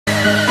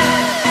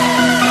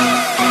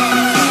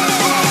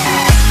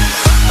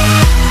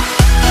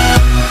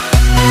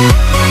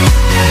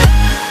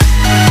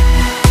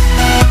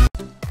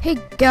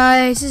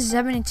Guys, this is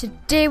Evan, and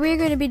today we're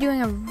going to be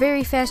doing a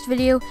very fast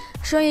video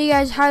showing you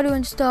guys how to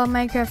install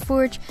Minecraft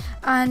Forge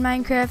on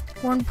Minecraft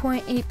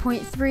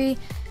 1.8.3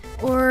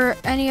 or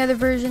any other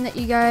version that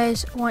you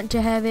guys want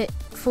to have it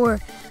for.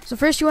 So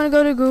first you want to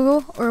go to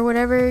Google or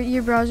whatever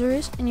your browser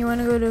is, and you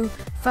want to go to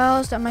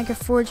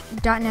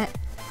files.minecraftforge.net.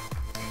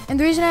 And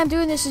the reason I'm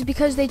doing this is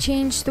because they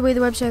changed the way the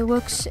website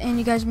looks and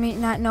you guys may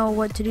not know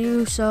what to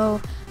do,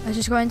 so let's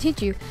just go ahead and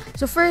teach you.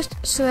 So first,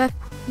 select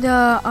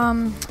the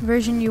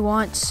version you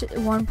want,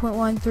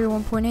 1.1 through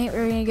 1.8.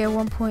 We're going to get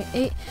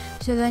 1.8,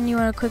 so then you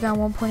want to click on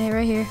 1.8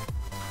 right here.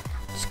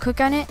 Just click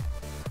on it,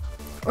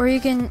 or you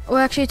can, well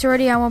actually it's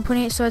already on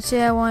 1.8, so let's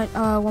say I want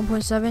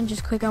 1.7,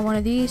 just click on one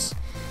of these,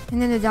 and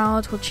then the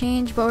downloads will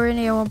change, but we're going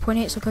to get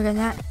 1.8, so click on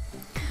that.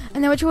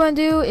 And then what you want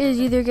to do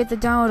is either get the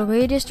download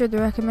latest or the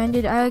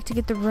recommended. I like to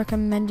get the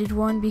recommended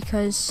one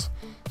because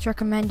it's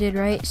recommended,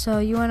 right? So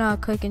you want to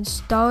click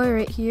install it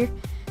right here.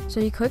 So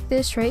you click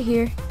this right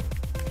here.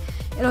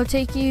 It'll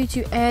take you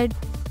to add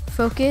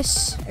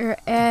focus or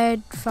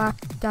add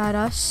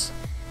foc.us.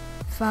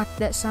 Foc,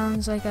 that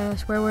sounds like a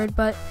swear word,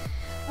 but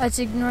let's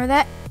ignore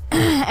that.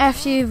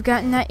 After you've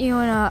gotten that, you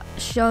want to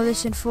show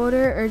this in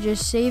folder or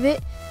just save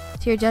it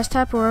to your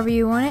desktop or wherever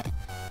you want it.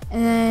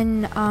 And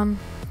then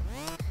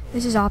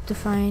this is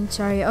Optifine,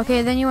 sorry.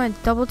 Okay, then you want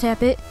to double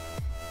tap it,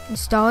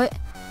 install it,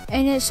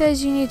 and it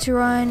says you need to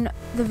run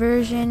the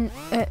version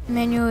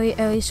manually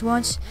at least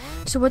once.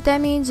 So what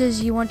that means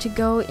is you want to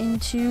go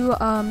into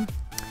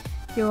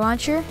your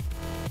launcher,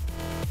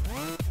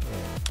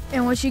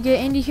 and once you get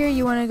into here,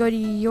 you want to go to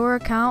your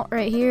account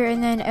right here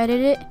and then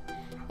edit it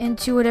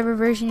into whatever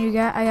version you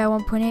got. I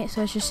got 1.8, so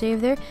let's just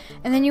save there.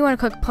 And then you want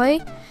to click play,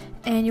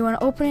 and you want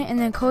to open it and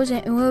then close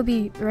it, and we'll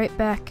be right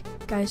back,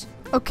 guys.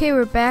 Okay,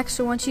 we're back.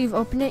 So once you've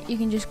opened it, you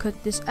can just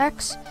click this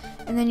X,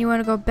 and then you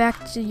want to go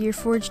back to your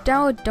Forge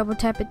download, double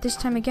tap it this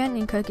time again,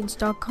 and click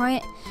install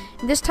client.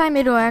 And this time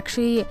it'll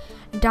actually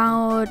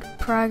download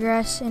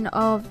progress and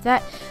all of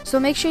that. So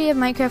make sure you have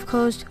Minecraft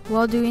closed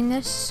while doing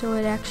this so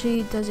it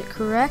actually does it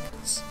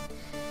correct.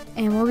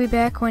 And we'll be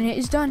back when it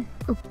is done.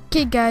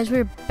 Okay guys,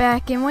 we're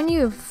back, and when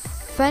you have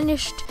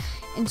finished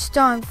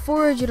installing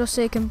Forge, it'll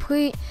say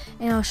complete,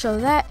 and I'll show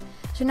that.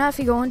 So now if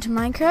you go into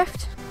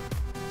Minecraft,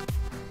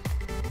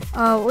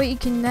 what you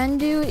can then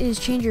do is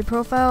change your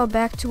profile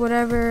back to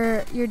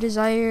whatever your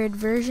desired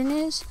version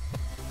is.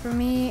 For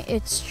me,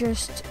 it's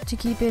just to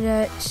keep it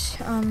at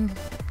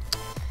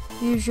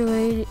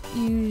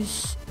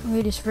use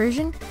latest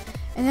version.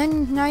 And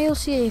then now you'll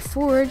see a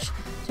Forge. So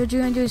what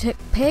you're going to do is hit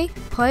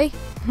play,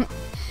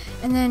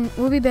 and then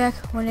we'll be back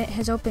when it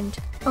has opened.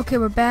 Okay,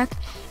 we're back,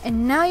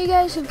 and now you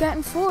guys have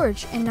gotten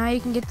Forge, and now you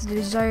can get the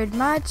desired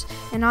mods,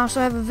 and I also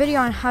have a video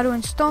on how to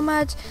install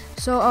mods,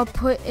 so I'll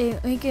put a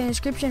link in the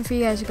description for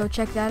you guys to go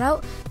check that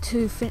out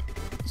to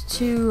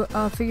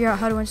figure out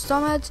how to install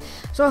mods.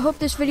 So I hope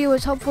this video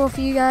was helpful for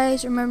you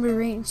guys. Remember to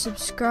rate and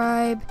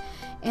subscribe,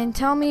 and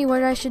tell me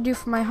what I should do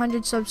for my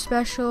 100 sub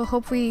special.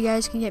 Hopefully you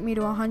guys can get me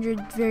to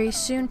 100 very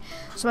soon,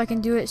 so I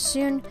can do it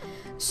soon.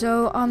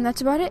 So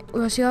that's about it.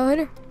 We'll see y'all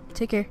later.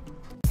 Take care.